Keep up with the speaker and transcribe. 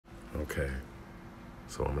Okay,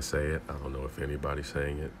 so I'm gonna say it. I don't know if anybody's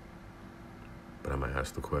saying it, but I'm gonna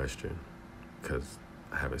ask the question because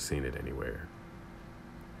I haven't seen it anywhere.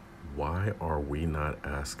 Why are we not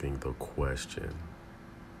asking the question,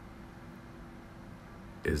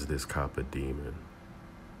 is this cop a demon?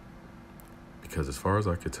 Because as far as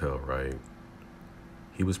I could tell, right,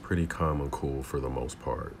 he was pretty calm and cool for the most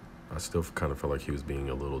part. I still kind of felt like he was being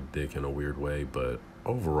a little dick in a weird way, but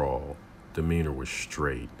overall, demeanor was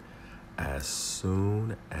straight. As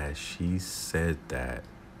soon as she said that,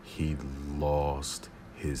 he lost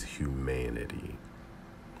his humanity.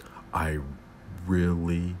 I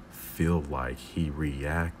really feel like he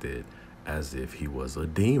reacted as if he was a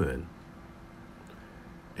demon.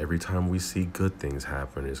 Every time we see good things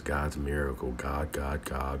happen, it's God's miracle. God, God,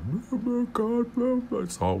 God, God, blah, blah.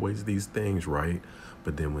 It's always these things, right?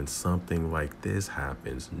 But then when something like this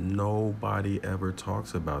happens, nobody ever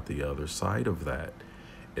talks about the other side of that.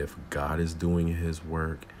 If God is doing his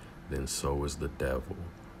work, then so is the devil.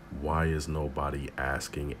 Why is nobody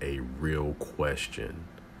asking a real question?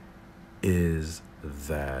 Is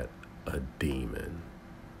that a demon?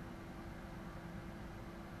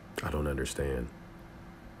 I don't understand.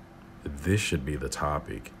 This should be the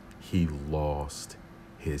topic. He lost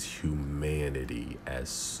his humanity as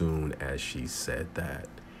soon as she said that.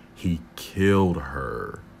 He killed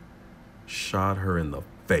her, shot her in the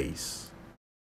face.